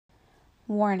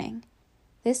Warning: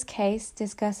 this case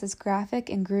discusses graphic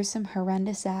and gruesome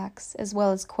horrendous acts, as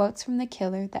well as quotes from the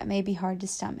killer that may be hard to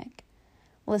stomach.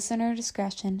 Listener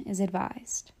discretion is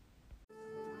advised.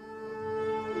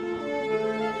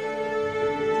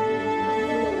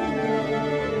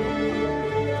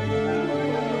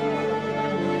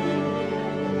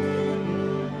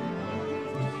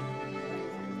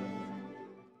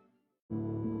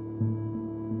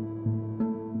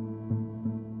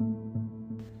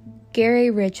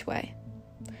 Gary Ridgway.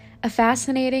 A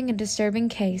fascinating and disturbing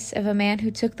case of a man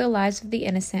who took the lives of the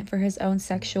innocent for his own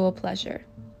sexual pleasure.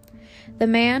 The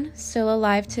man, still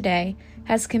alive today,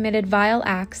 has committed vile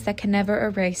acts that can never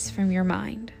erase from your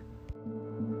mind.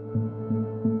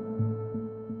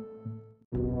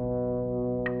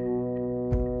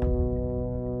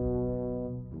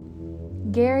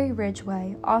 Gary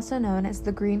Ridgway, also known as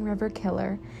the Green River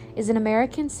Killer, is an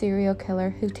American serial killer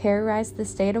who terrorized the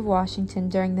state of Washington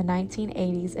during the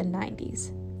 1980s and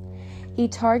 90s. He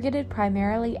targeted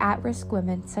primarily at-risk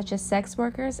women such as sex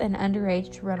workers and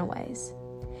underage runaways.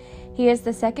 He is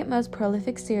the second most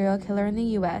prolific serial killer in the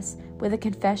U.S., with a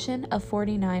confession of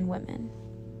 49 women.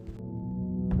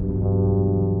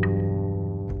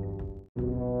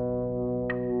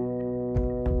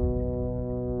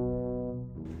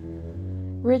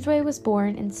 Ridgway was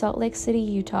born in Salt Lake City,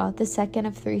 Utah, the second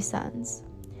of 3 sons.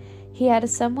 He had a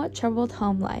somewhat troubled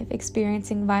home life,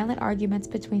 experiencing violent arguments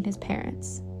between his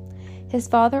parents. His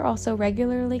father also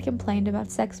regularly complained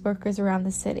about sex workers around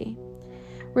the city.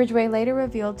 Ridgway later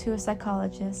revealed to a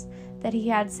psychologist that he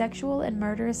had sexual and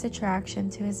murderous attraction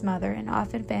to his mother and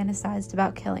often fantasized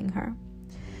about killing her.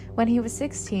 When he was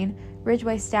 16,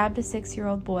 Ridgway stabbed a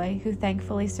 6-year-old boy who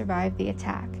thankfully survived the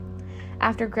attack.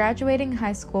 After graduating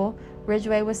high school,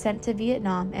 Ridgway was sent to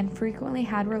Vietnam and frequently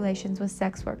had relations with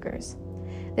sex workers.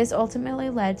 This ultimately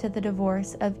led to the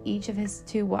divorce of each of his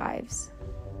 2 wives.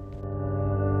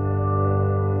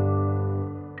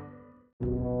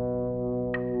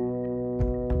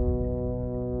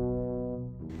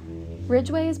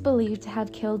 Ridgway is believed to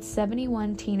have killed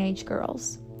 71 teenage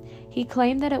girls. He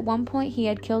claimed that at one point he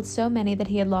had killed so many that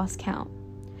he had lost count.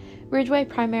 Ridgway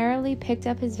primarily picked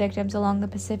up his victims along the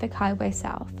Pacific Highway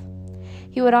South.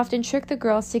 He would often trick the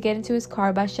girls to get into his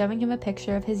car by showing him a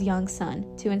picture of his young son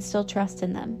to instill trust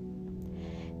in them.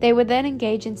 They would then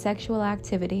engage in sexual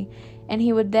activity, and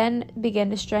he would then begin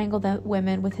to strangle the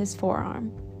women with his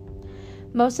forearm.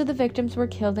 Most of the victims were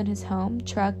killed in his home,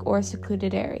 truck, or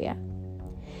secluded area.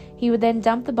 He would then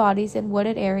dump the bodies in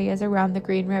wooded areas around the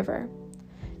Green River.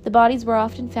 The bodies were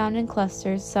often found in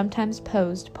clusters, sometimes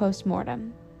posed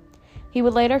post-mortem. He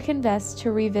would later confess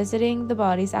to revisiting the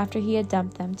bodies after he had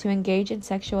dumped them to engage in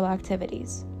sexual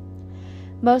activities.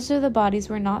 Most of the bodies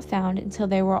were not found until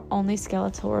they were only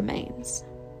skeletal remains.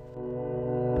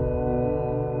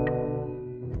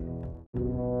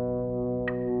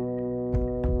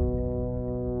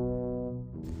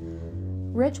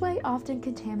 Ridgway often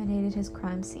contaminated his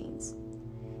crime scenes.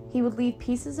 He would leave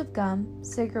pieces of gum,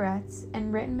 cigarettes,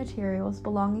 and written materials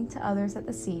belonging to others at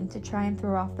the scene to try and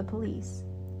throw off the police.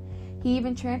 He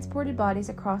even transported bodies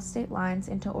across state lines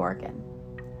into Oregon.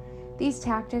 These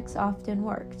tactics often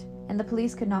worked, and the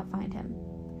police could not find him.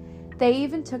 They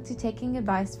even took to taking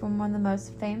advice from one of the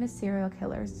most famous serial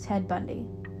killers, Ted Bundy.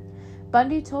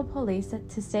 Bundy told police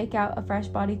to stake out a fresh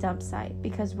body dump site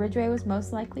because Ridgway was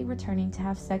most likely returning to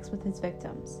have sex with his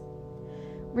victims.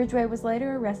 Ridgway was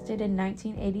later arrested in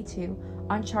 1982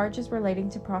 on charges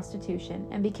relating to prostitution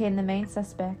and became the main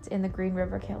suspect in the Green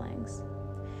River killings.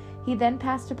 He then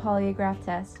passed a polygraph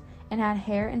test and had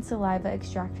hair and saliva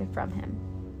extracted from him.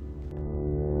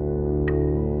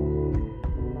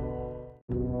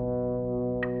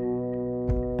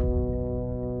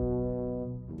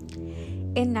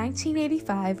 In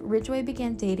 1985, Ridgway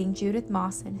began dating Judith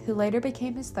Mawson, who later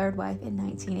became his 3rd wife in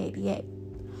 1988.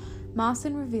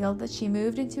 Mawson revealed that she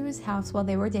moved into his house while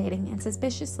they were dating, and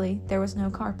suspiciously, there was no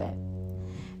carpet.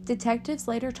 Detectives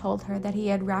later told her that he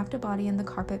had wrapped a body in the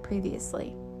carpet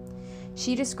previously.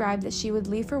 She described that she would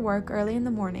leave for work early in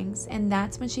the mornings, and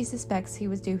that's when she suspects he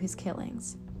would do his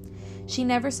killings. She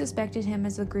never suspected him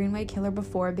as the Greenway Killer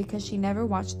before because she never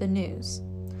watched the news.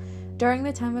 During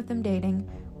the time of them dating,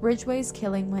 Ridgway's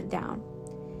killing went down.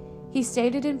 He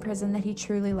stated in prison that he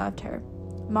truly loved her.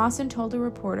 Mawson told a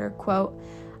reporter, quote,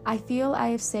 "I feel I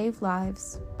have saved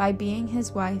lives by being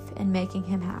his wife and making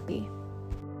him happy."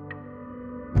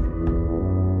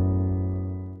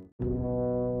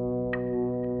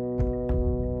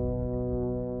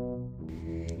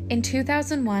 In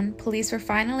 2001, police were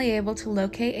finally able to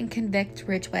locate and convict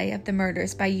Ridgway of the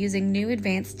murders by using new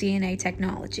advanced DNA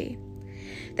technology.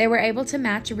 They were able to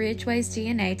match Ridgway's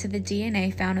DNA to the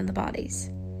DNA found in the bodies.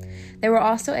 They were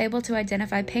also able to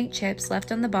identify paint chips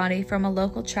left on the body from a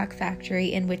local truck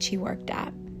factory in which he worked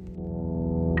at.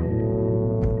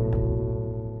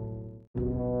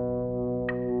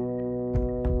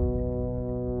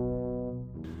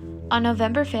 On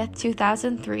November 5,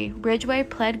 2003, Ridgway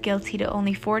pled guilty to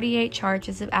only 48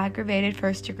 charges of aggravated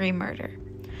first-degree murder.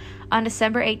 On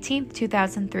December 18,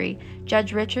 2003,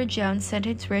 Judge Richard Jones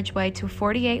sentenced Ridgway to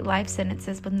 48 life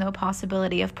sentences with no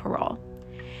possibility of parole.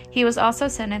 He was also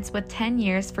sentenced with 10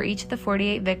 years for each of the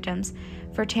 48 victims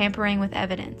for tampering with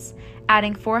evidence,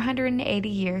 adding 480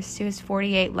 years to his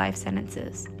 48 life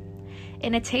sentences.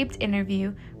 In a taped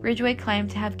interview, Ridgway claimed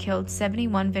to have killed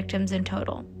 71 victims in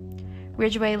total.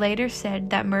 Ridgway later said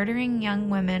that murdering young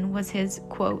women was his,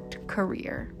 quote,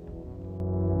 career.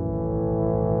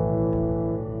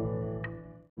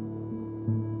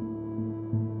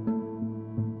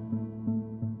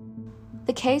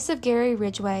 The case of Gary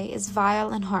Ridgway is vile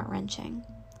and heart-wrenching.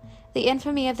 The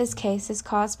infamy of this case is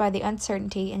caused by the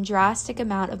uncertainty and drastic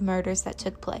amount of murders that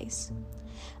took place.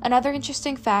 Another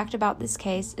interesting fact about this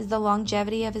case is the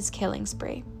longevity of his killing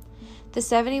spree. The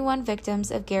 71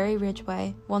 victims of Gary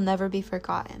Ridgway will never be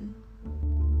forgotten.